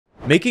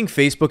Making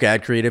Facebook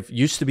ad creative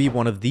used to be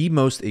one of the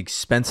most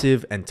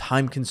expensive and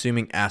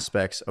time-consuming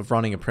aspects of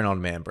running a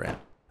print-on-demand brand.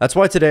 That's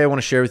why today I want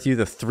to share with you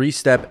the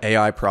 3-step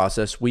AI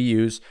process we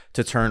use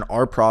to turn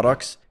our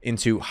products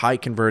into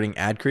high-converting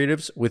ad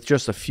creatives with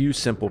just a few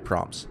simple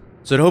prompts.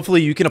 So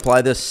hopefully you can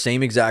apply this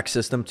same exact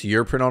system to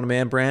your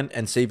print-on-demand brand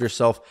and save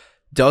yourself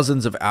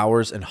dozens of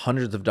hours and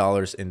hundreds of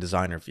dollars in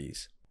designer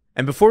fees.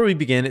 And before we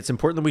begin, it's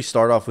important that we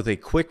start off with a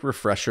quick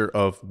refresher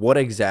of what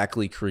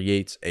exactly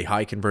creates a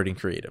high converting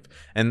creative.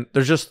 And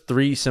there's just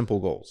 3 simple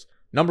goals.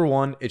 Number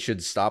 1, it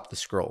should stop the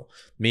scroll,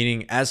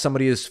 meaning as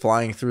somebody is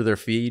flying through their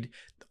feed,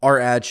 our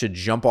ad should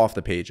jump off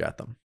the page at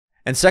them.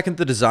 And second,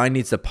 the design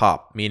needs to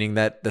pop, meaning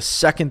that the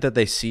second that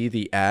they see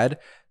the ad,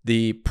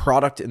 the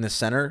product in the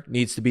center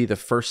needs to be the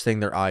first thing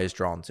their eye is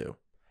drawn to.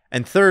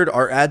 And third,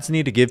 our ads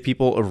need to give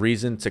people a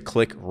reason to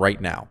click right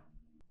now.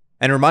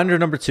 And reminder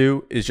number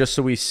 2 is just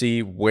so we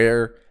see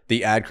where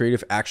the ad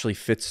creative actually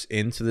fits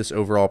into this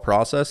overall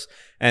process.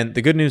 And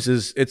the good news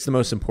is it's the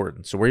most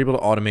important. So we're able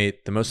to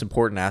automate the most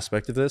important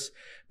aspect of this.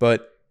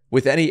 But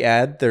with any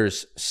ad,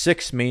 there's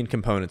 6 main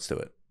components to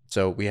it.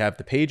 So we have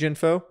the page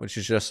info, which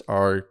is just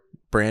our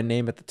brand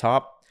name at the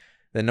top.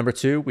 Then number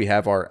 2, we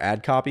have our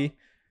ad copy.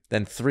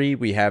 Then 3,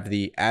 we have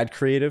the ad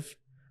creative,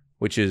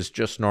 which is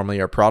just normally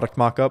our product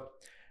mockup.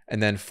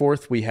 And then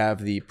 4th, we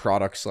have the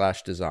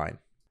product/design.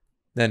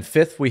 Then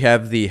 5th, we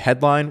have the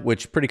headline,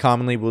 which pretty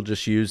commonly we'll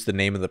just use the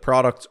name of the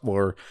product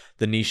or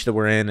the niche that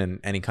we're in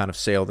and any kind of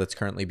sale that's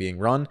currently being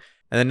run.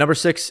 And then number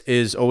 6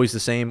 is always the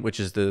same,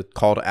 which is the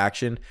call to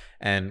action.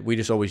 And we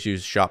just always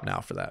use shop now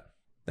for that.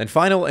 Then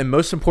final and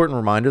most important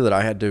reminder that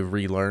I had to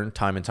relearn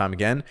time and time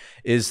again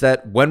is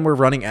that when we're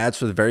running ads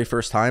for the very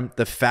first time,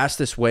 the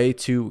fastest way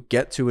to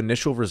get to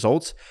initial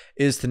results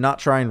is to not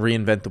try and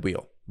reinvent the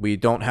wheel. We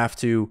don't have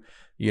to,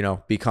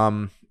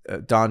 become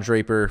Don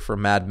Draper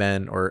from Mad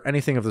Men or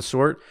anything of the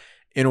sort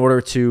in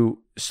order to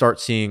start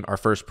seeing our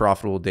first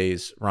profitable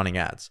days running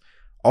ads.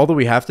 All that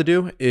we have to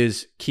do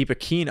is keep a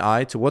keen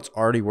eye to what's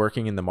already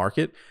working in the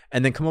market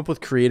and then come up with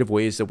creative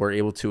ways that we're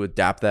able to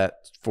adapt that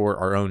for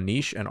our own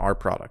niche and our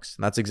products.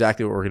 And that's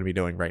exactly what we're going to be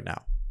doing right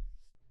now.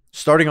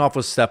 Starting off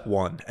with step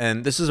 1,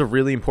 and this is a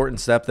really important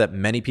step that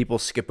many people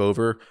skip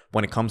over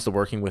when it comes to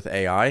working with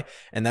AI,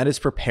 and that is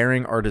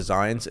preparing our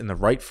designs in the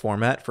right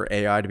format for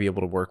AI to be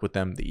able to work with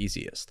them the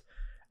easiest.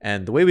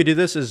 And the way we do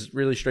this is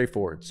really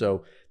straightforward.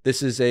 So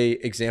this is a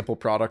example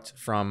product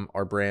from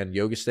our brand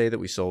Yoga Stay that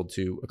we sold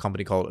to a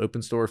company called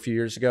OpenStore a few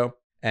years ago.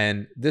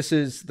 And this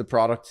is the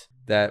product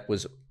that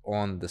was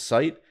on the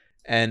site.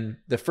 And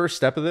the first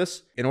step of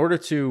this, in order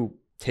to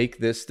take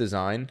this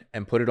design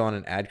and put it on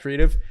an ad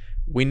creative,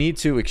 we need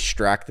to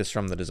extract this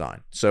from the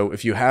design. So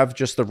if you have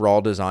just the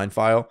raw design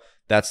file,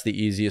 that's the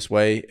easiest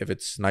way if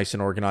it's nice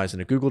and organized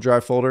in a Google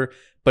Drive folder.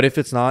 But if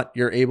it's not,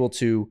 you're able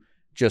to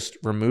just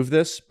remove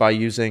this by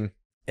using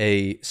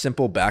a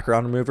simple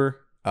background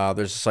remover.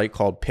 There's a site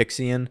called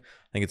Pixian.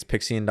 I think it's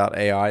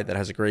pixian.ai that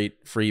has a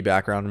great free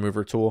background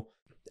remover tool.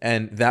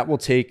 And that will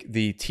take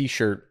the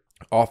t-shirt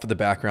off of the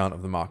background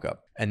of the mockup.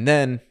 And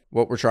then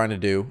what we're trying to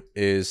do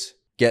is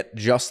get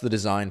just the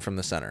design from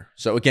the center.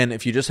 So again,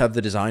 if you just have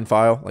the design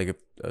file, like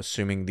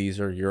assuming these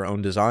are your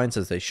own designs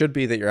as they should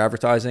be that you're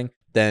advertising,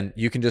 then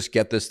you can just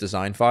get this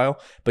design file.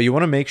 But you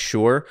want to make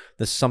sure,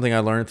 this is something I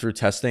learned through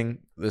testing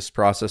this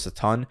process a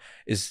ton,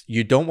 is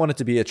you don't want it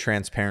to be a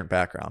transparent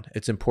background.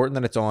 It's important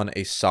that it's on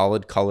a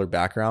solid color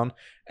background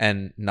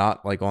and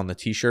not like on the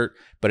t-shirt,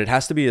 but it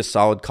has to be a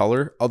solid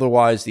color.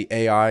 Otherwise the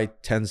AI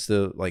tends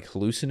to like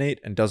hallucinate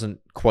and doesn't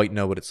quite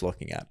know what it's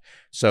looking at.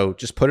 So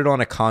just put it on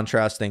a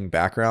contrasting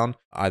background,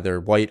 either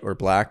white or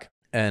black.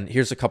 And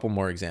here's a couple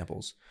more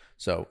examples.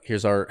 So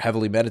here's our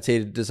heavily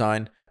meditated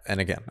design. And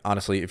again,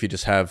 honestly, if you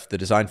just have the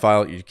design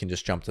file, you can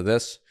just jump to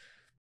this.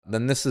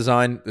 Then this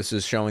design, this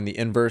is showing the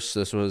inverse.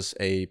 This was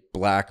a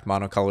black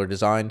monocolor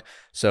design.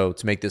 So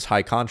to make this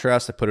high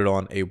contrast, I put it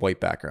on a white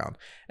background.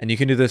 And you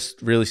can do this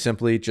really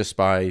simply just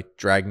by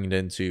dragging it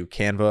into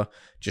Canva,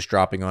 just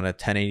dropping on a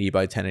 1080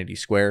 by 1080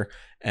 square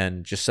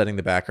and just setting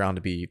the background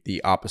to be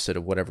the opposite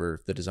of whatever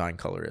the design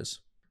color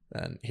is.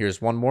 And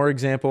here's one more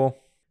example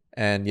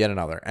and yet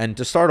another. And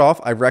to start off,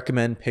 I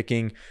recommend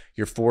picking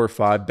your 4 or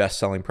 5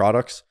 best-selling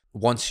products.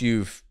 Once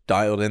you've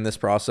dialed in this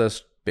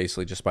process,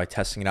 basically just by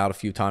testing it out a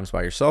few times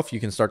by yourself, you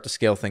can start to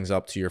scale things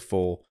up to your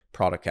full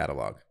product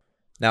catalog.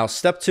 Now,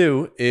 step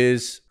 2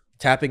 is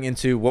tapping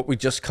into what we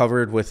just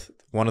covered with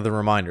one of the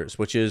reminders,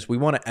 which is we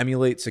want to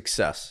emulate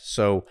success.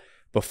 So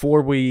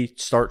before we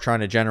start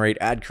trying to generate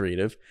ad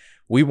creative,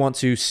 we want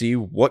to see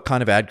what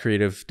kind of ad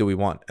creative do we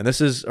want. And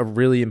this is a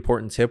really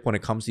important tip when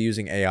it comes to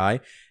using AI,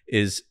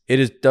 is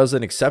it does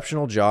an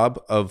exceptional job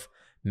of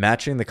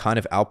matching the kind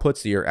of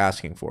outputs that you're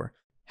asking for.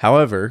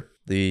 However,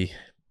 the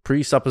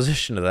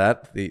presupposition of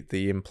that,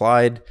 the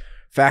implied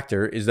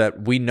factor is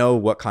that we know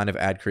what kind of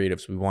ad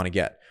creatives we want to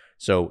get.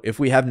 So if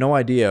we have no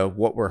idea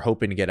what we're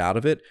hoping to get out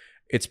of it,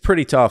 it's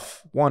pretty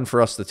tough, 1, for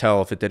us to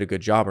tell if it did a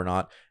good job or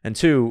not, and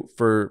 2,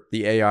 for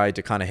the AI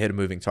to kind of hit a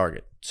moving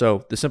target.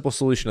 So the simple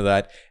solution to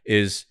that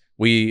is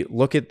we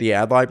look at the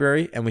ad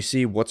library and we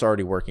see what's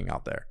already working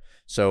out there.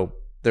 So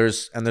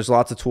There's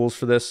lots of tools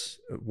for this.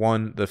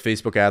 One, the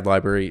Facebook ad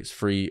library is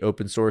free,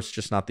 open source,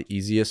 just not the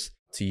easiest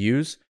to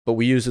use. But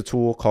we use a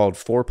tool called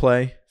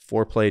Foreplay,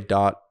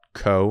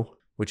 foreplay.co,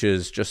 which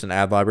is just an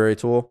ad library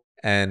tool.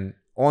 And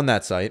on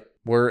that site,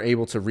 we're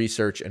able to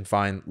research and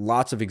find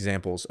lots of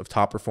examples of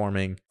top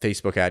performing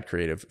Facebook ad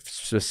creative,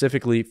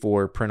 specifically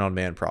for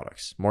print-on-demand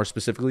products, more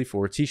specifically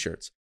for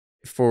t-shirts.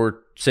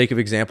 For sake of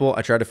example,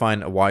 I try to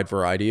find a wide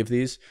variety of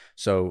these.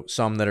 So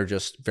some that are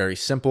just very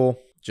simple,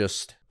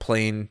 just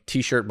plain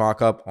t-shirt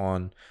mock-up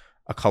on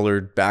a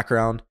colored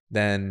background.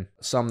 Then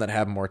some that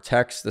have more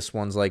text. This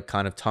one's like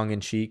kind of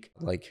tongue-in-cheek,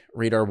 like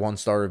read our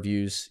 1-star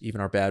reviews. Even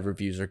our bad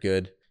reviews are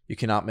good. You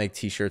cannot make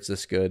t-shirts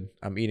this good.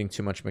 I'm eating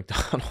too much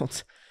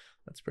McDonald's.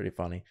 That's pretty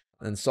funny.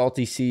 And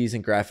salty C's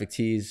and graphic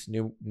tees,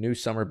 new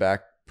summer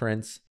back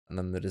prints, and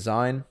then the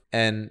design,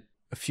 and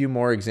a few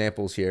more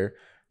examples here.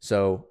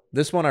 So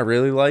this one I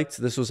really liked.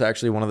 This was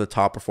actually one of the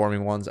top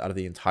performing ones out of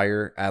the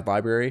entire ad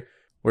library,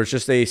 where it's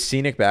just a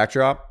scenic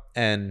backdrop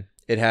and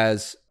it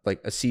has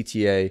like a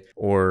CTA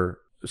or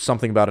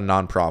something about a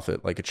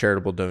nonprofit, like a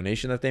charitable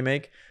donation that they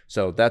make.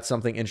 So that's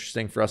something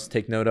interesting for us to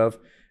take note of.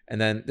 And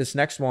then this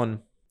next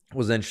one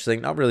was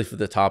interesting, not really for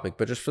the topic,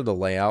 but just for the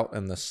layout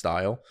and the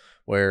style,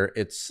 where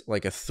it's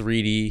like a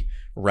 3D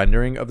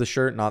rendering of the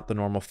shirt, not the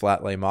normal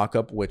flat lay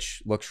mock-up,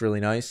 which looks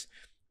really nice.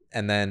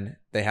 And then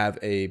they have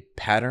a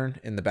pattern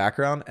in the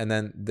background, and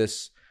then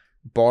this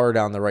bar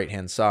down the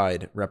right-hand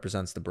side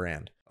represents the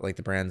brand, like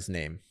the brand's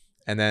name.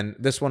 And then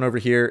this one over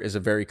here is a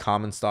very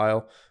common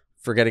style,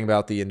 forgetting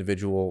about the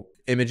individual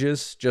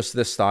images, just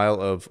this style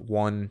of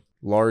one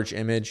large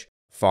image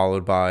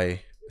followed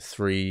by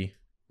 3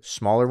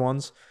 smaller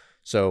ones.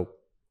 So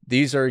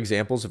these are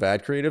examples of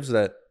ad creatives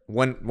that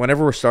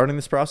whenever we're starting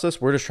this process,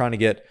 we're just trying to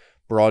get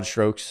broad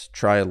strokes,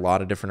 try a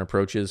lot of different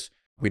approaches.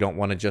 We don't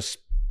want to just,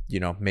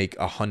 make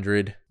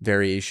 100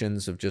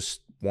 variations of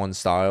just one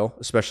style,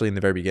 especially in the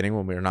very beginning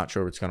when we're not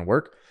sure what's going to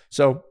work.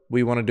 So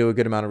we want to do a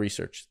good amount of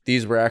research.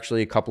 These were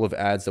actually a couple of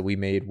ads that we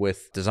made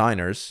with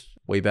designers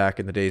way back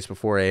in the days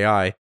before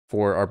AI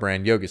for our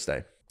brand Yoga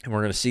Stay. And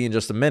we're going to see in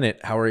just a minute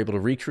how we're able to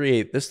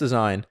recreate this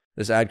design,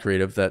 this ad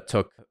creative that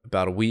took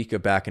about a week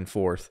of back and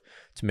forth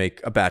to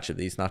make a batch of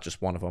these, not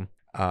just one of them,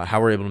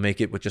 how we're able to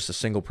make it with just a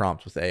single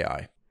prompt with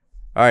AI.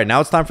 All right,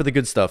 now it's time for the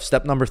good stuff.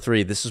 Step number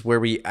 3, this is where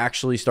we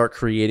actually start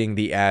creating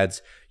the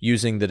ads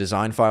using the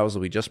design files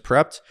that we just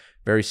prepped,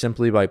 very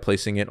simply by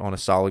placing it on a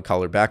solid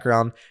color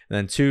background. And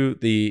then 2,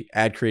 the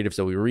ad creatives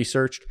that we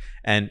researched.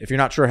 And if you're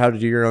not sure how to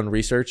do your own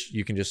research,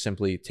 you can just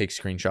simply take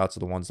screenshots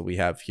of the ones that we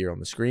have here on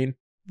the screen.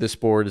 This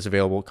board is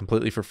available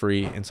completely for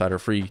free inside our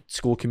free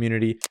school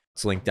community.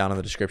 It's linked down in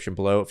the description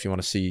below if you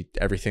want to see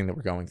everything that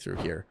we're going through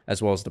here,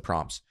 as well as the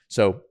prompts.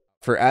 So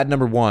for ad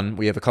number 1,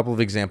 we have a couple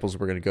of examples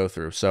we're going to go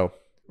through. So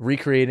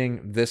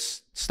recreating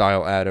this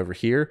style ad over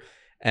here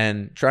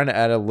and trying to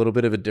add a little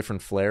bit of a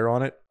different flair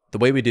on it. The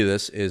way we do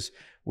this is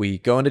we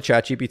go into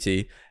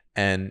ChatGPT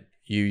and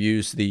you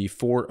use the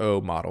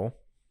 4.0 model,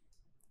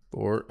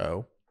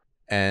 4.0,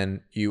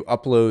 and you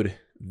upload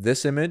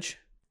this image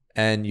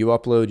and you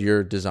upload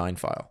your design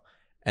file.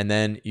 And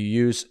then you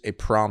use a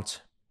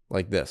prompt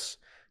like this.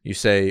 You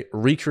say,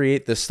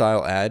 recreate this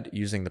style ad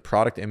using the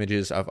product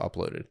images I've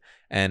uploaded.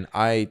 And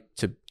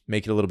to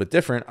make it a little bit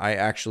different, I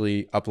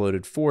actually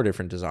uploaded 4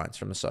 different designs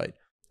from the site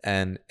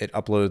and it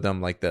uploaded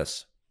them like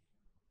this.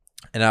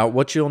 And now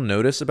what you'll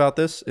notice about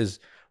this is,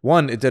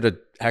 one, it did a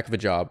heck of a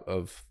job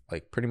of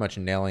like pretty much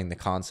nailing the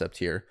concept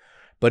here,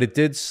 but it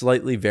did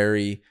slightly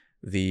vary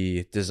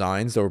the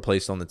designs that were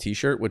placed on the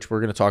t-shirt, which we're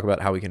going to talk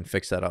about how we can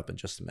fix that up in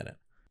just a minute.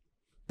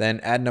 Then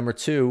ad number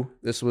 2,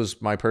 this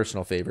was my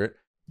personal favorite,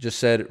 just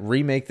said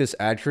remake this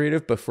ad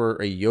creative but for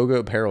a yoga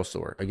apparel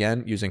store,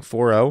 again using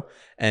 4.0,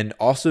 and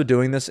also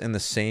doing this in the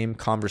same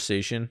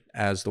conversation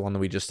as the one that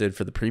we just did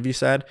for the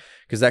previous ad,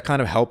 because that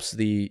kind of helps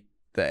the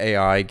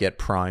AI get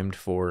primed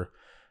for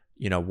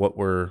what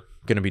we're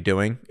going to be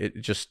doing.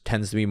 It just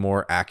tends to be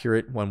more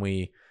accurate when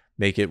we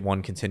make it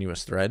one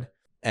continuous thread.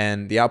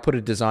 And the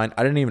outputted design,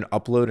 I didn't even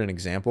upload an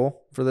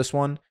example for this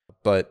one,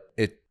 but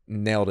it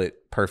nailed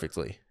it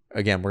perfectly.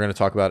 Again, we're going to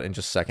talk about in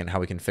just a second how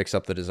we can fix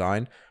up the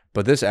design,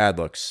 but this ad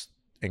looks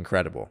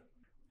incredible.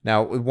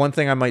 Now, one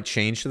thing I might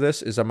change to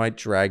this is I might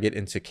drag it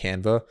into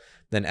Canva,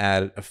 then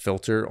add a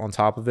filter on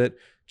top of it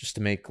just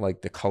to make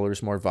like the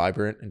colors more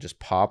vibrant and just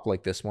pop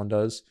like this one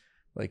does.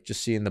 Like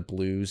just seeing the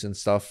blues and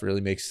stuff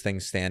really makes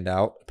things stand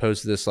out.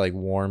 Opposed to this like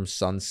warm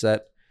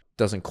sunset,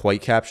 doesn't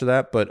quite capture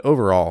that. But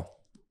overall,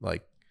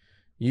 like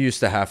you used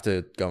to have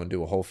to go and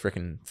do a whole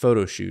freaking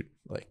photo shoot,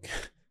 like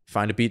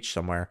find a beach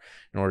somewhere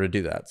in order to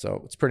do that.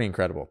 So it's pretty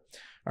incredible.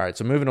 All right,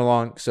 so moving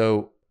along.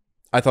 So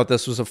I thought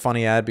this was a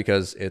funny ad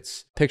because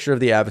it's a picture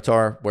of the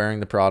avatar wearing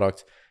the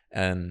product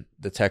and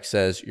the text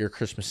says, your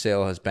Christmas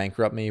sale has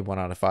bankrupted me, 1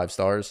 out of 5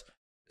 stars.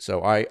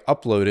 So I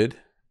uploaded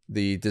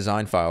the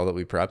design file that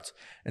we prepped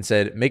and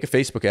said, make a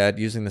Facebook ad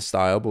using the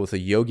style, but with a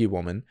yogi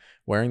woman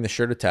wearing the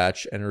shirt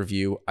attached, and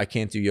review, I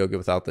can't do yoga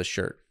without this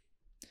shirt.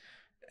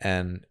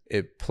 And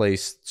it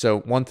placed, so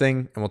one thing,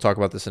 and we'll talk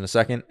about this in a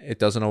second, it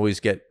doesn't always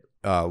get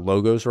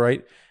logos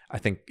right. I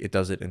think it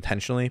does it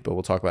intentionally, but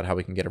we'll talk about how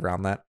we can get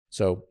around that.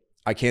 So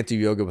I can't do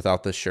yoga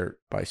without this shirt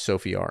by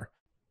Sophie R.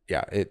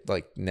 Yeah, it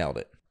like nailed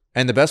it.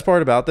 And the best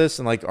part about this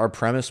and like our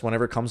premise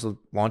whenever it comes to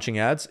launching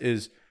ads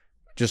is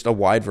just a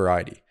wide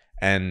variety.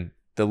 And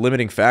the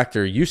limiting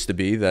factor used to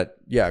be that,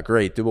 yeah,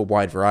 great, do a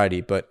wide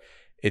variety, but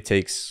it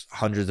takes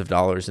hundreds of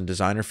dollars in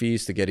designer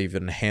fees to get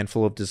even a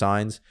handful of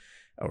designs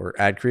or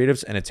ad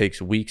creatives, and it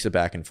takes weeks of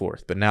back and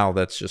forth. But now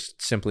that's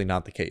just simply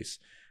not the case,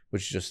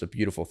 which is just a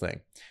beautiful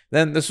thing.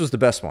 Then this was the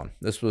best one.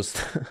 This was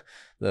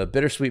the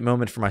bittersweet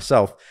moment for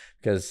myself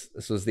because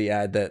this was the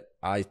ad that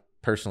I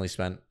personally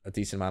spent a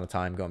decent amount of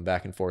time going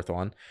back and forth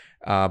on.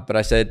 But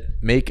I said,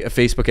 make a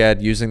Facebook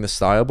ad using the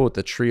style, but with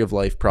the Tree of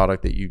Life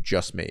product that you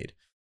just made.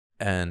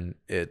 And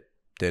it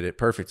did it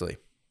perfectly.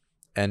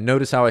 And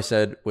notice how I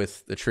said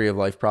with the Tree of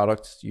Life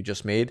product you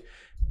just made,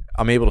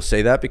 I'm able to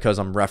say that because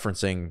I'm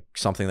referencing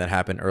something that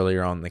happened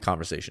earlier on in the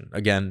conversation.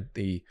 Again,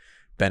 the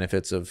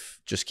benefits of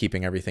just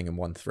keeping everything in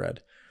one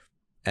thread.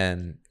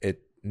 And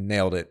it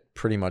nailed it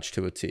pretty much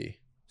to a T.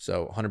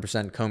 So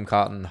 100% comb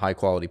cotton, high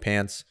quality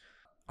pants,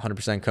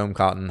 100% comb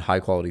cotton, high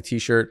quality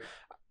t-shirt.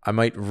 I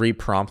might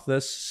re-prompt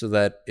this so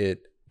that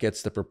it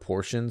gets the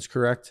proportions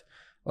correct.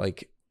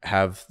 Like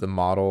have the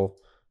model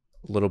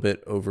a little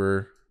bit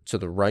over to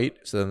the right,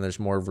 so then there's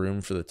more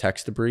room for the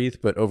text to breathe.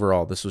 But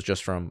overall, this was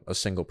just from a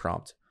single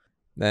prompt.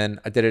 Then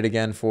I did it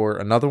again for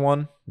another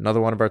one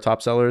of our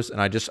top sellers,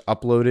 and I just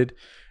uploaded.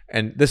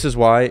 And this is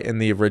why in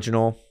the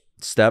original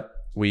step,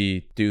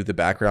 we do the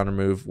background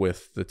remove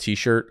with the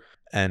t-shirt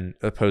and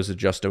opposed to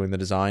just doing the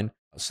design.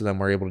 So then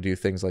we're able to do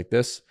things like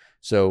this.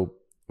 So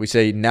we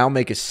say, now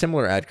make a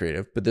similar ad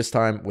creative, but this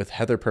time with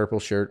Heather Purple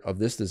shirt of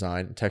this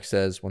design. Text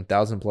says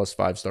 1,000 plus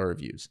 5-star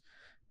reviews.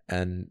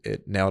 And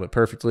it nailed it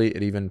perfectly.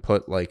 It even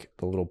put like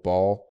the little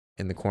ball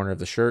in the corner of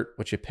the shirt,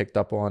 which it picked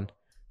up on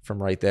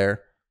from right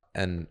there.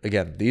 And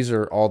again, these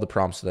are all the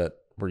prompts that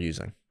we're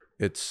using.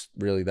 It's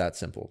really that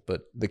simple,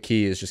 but the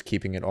key is just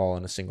keeping it all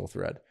in a single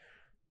thread.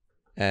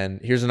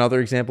 And here's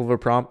another example of a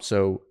prompt.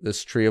 So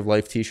this Tree of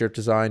Life t-shirt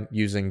design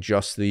using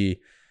just the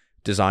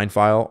design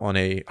file on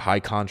a high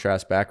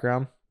contrast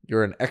background.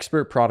 You're an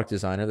expert product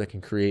designer that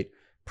can create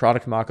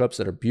product mockups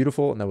that are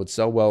beautiful and that would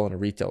sell well in a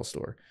retail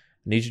store.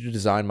 I need you to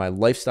design my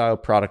lifestyle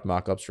product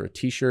mockups for a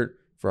t-shirt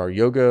for our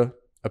yoga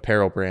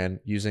apparel brand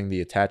using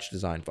the attached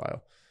design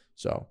file.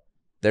 So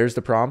there's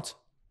the prompt.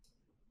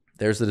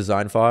 There's the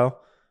design file.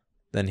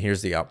 Then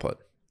here's the output.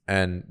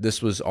 And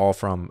this was all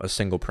from a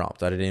single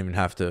prompt. I didn't even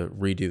have to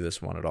redo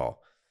this one at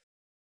all.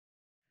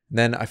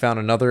 Then I found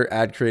another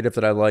ad creative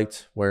that I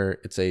liked where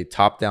it's a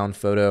top-down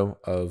photo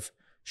of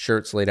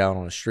shirts laid out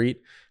on a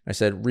street. I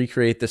said,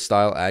 recreate this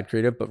style ad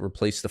creative, but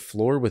replace the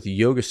floor with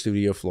yoga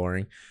studio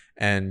flooring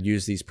and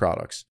use these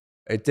products.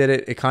 It did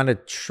it. It kind of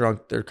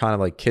shrunk. They're kind of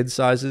like kid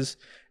sizes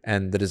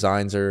and the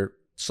designs are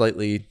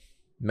slightly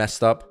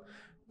messed up,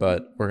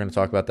 but we're going to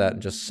talk about that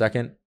in just a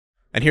second.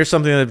 And here's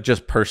something that I've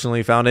just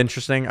personally found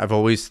interesting. I've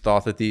always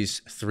thought that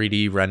these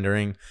 3D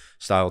rendering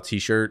style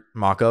t-shirt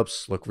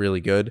mockups look really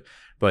good,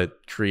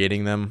 but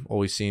creating them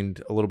always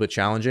seemed a little bit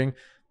challenging.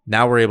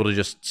 Now we're able to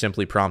just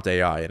simply prompt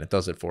AI and it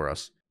does it for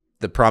us.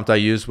 The prompt I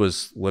used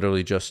was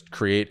literally just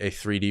create a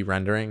 3D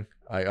rendering.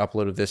 I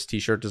uploaded this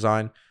t-shirt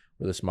design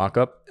or this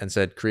mockup and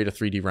said, create a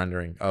 3D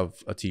rendering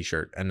of a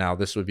t-shirt. And now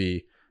this would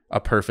be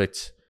a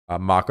perfect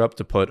mockup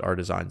to put our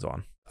designs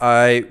on.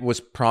 I was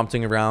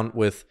prompting around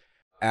with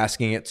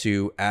asking it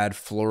to add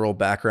floral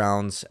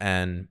backgrounds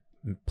and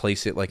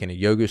place it like in a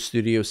yoga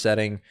studio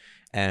setting,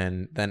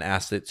 and then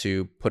asked it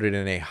to put it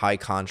in a high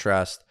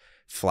contrast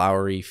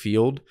flowery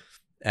field.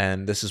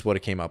 And this is what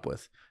it came up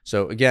with.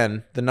 So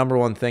again, the number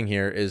one thing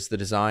here is the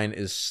design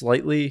is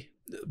slightly,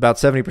 about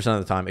 70% of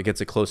the time, it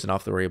gets it close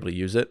enough that we're able to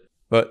use it.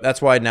 But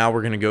that's why now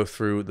we're going to go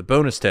through the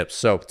bonus tips.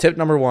 So tip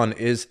number one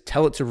is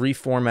tell it to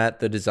reformat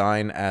the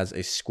design as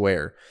a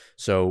square.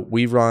 So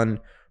we run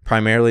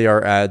primarily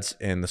our ads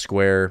in the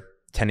square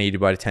 1080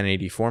 by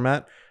 1080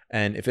 format.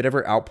 And if it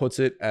ever outputs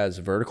it as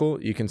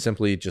vertical, you can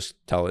simply just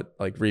tell it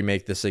like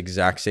remake this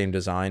exact same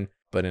design,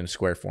 but in a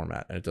square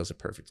format, and it does it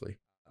perfectly.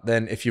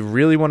 Then if you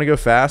really want to go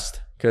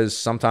fast, because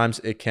sometimes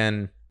it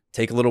can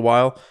take a little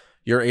while,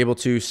 you're able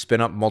to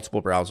spin up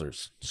multiple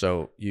browsers.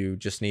 So you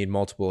just need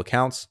multiple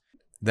accounts.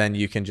 Then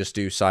you can just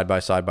do side by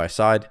side by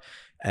side,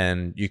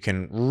 and you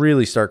can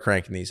really start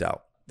cranking these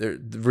out.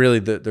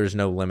 There's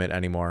no limit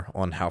anymore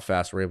on how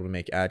fast we're able to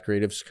make ad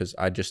creatives, because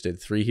I just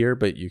did 3 here,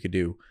 but you could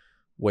do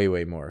way,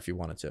 way more if you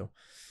wanted to.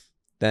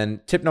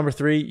 Then tip number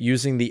 3,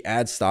 using the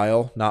ad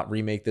style, not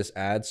remake this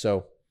ad.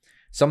 So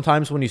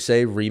sometimes when you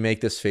say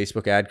remake this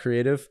Facebook ad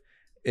creative,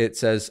 it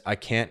says I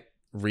can't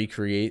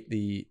recreate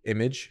the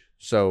image.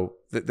 So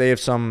they have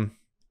some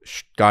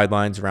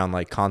guidelines around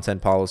like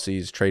content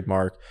policies,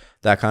 trademark,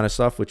 that kind of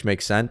stuff, which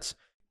makes sense.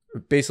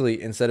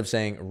 Basically, instead of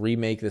saying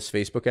remake this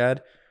Facebook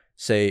ad,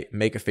 say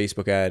make a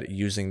Facebook ad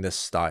using this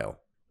style.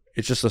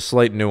 It's just a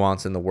slight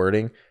nuance in the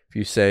wording. If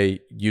you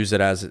say use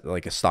it as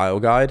like a style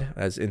guide,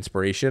 as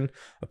inspiration,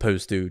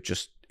 opposed to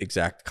just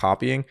exact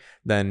copying,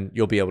 then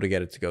you'll be able to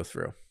get it to go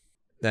through.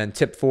 Then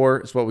tip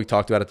 4 is what we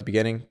talked about at the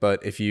beginning.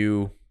 But if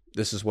you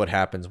this is what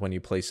happens when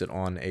you place it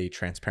on a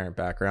transparent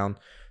background.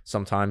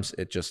 Sometimes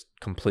it just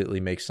completely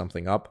makes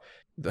something up.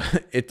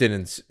 It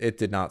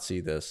did not see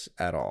this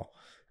at all.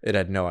 It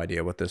had no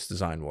idea what this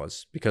design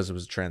was because it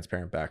was a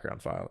transparent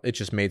background file. It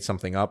just made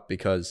something up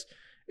because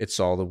it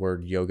saw the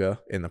word yoga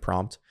in the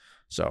prompt.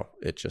 So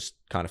it just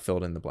kind of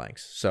filled in the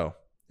blanks. So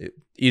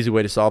easy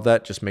way to solve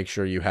that. Just make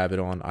sure you have it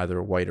on either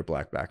a white or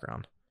black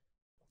background.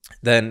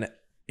 Then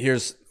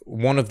here's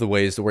one of the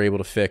ways that we're able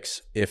to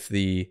fix if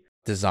the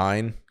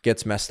design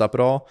gets messed up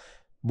at all.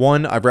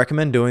 One, I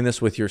recommend doing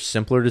this with your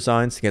simpler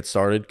designs to get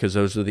started because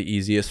those are the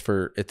easiest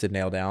for it to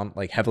nail down.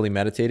 Like Heavily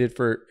Meditated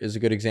is a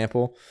good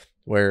example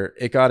where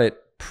it got it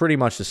pretty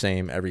much the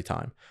same every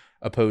time,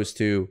 opposed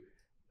to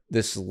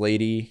this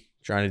lady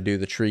trying to do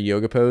the tree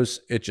yoga pose.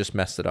 It just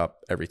messed it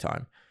up every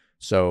time.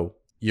 So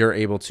you're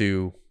able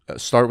to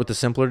start with the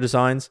simpler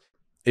designs.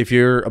 If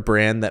you're a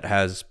brand that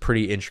has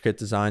pretty intricate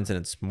designs and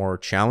it's more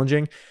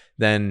challenging,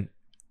 then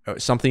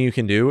something you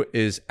can do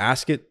is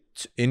ask it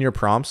in your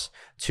prompts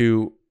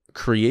to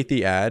create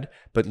the ad,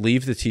 but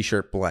leave the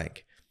t-shirt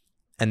blank.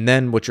 And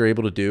then what you're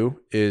able to do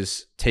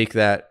is take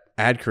that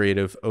ad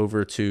creative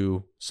over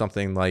to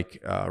something like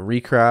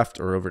Recraft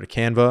or over to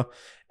Canva,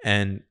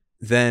 and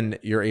then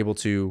you're able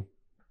to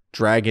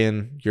drag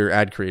in your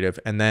ad creative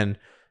and then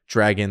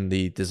drag in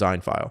the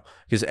design file.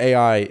 Because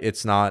AI,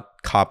 it's not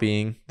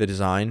copying the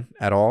design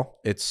at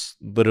all. It's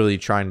literally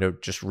trying to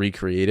just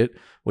recreate it,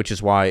 which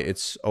is why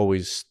it's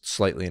always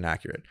slightly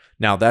inaccurate.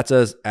 Now, that's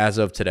as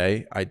of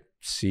today. I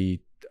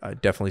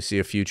definitely see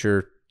a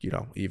future,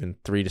 even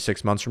 3 to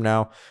 6 months from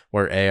now,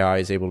 where AI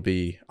is able to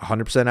be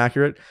 100%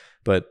 accurate,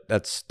 but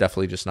that's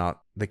definitely just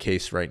not the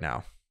case right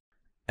now.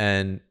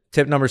 And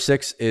tip number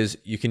 6 is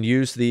you can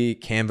use the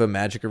Canva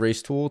Magic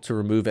Erase tool to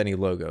remove any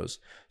logos.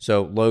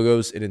 So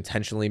logos, it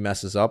intentionally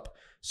messes up.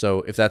 So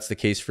if that's the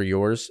case for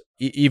yours,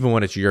 even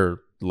when it's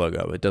your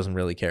logo, it doesn't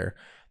really care.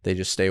 They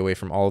just stay away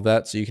from all of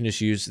that. So you can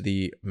just use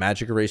the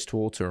Magic Erase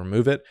tool to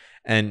remove it.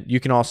 And you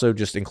can also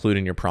just include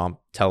in your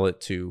prompt, tell it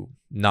to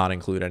not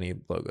include any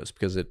logos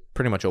because it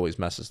pretty much always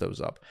messes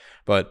those up.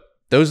 But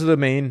those are the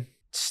main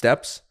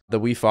steps that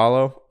we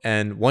follow.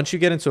 And once you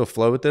get into a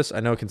flow with this, I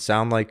know it can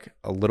sound like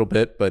a little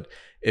bit, but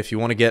if you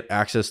want to get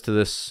access to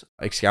this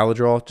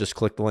Excalidraw, just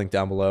click the link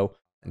down below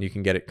and you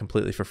can get it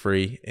completely for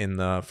free in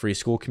the free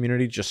school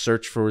community. Just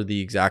search for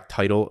the exact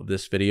title of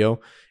this video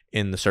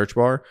in the search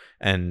bar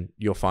and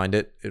you'll find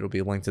it. It'll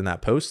be linked in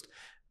that post.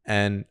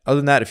 And other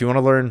than that, if you want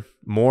to learn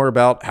more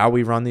about how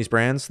we run these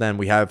brands, then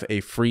we have a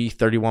free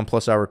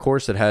 31+ hour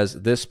course that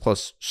has this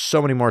plus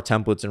so many more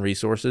templates and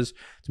resources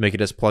to make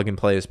it as plug and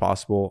play as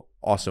possible,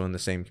 also in the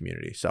same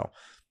community. So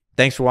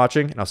thanks for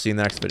watching, and I'll see you in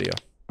the next video.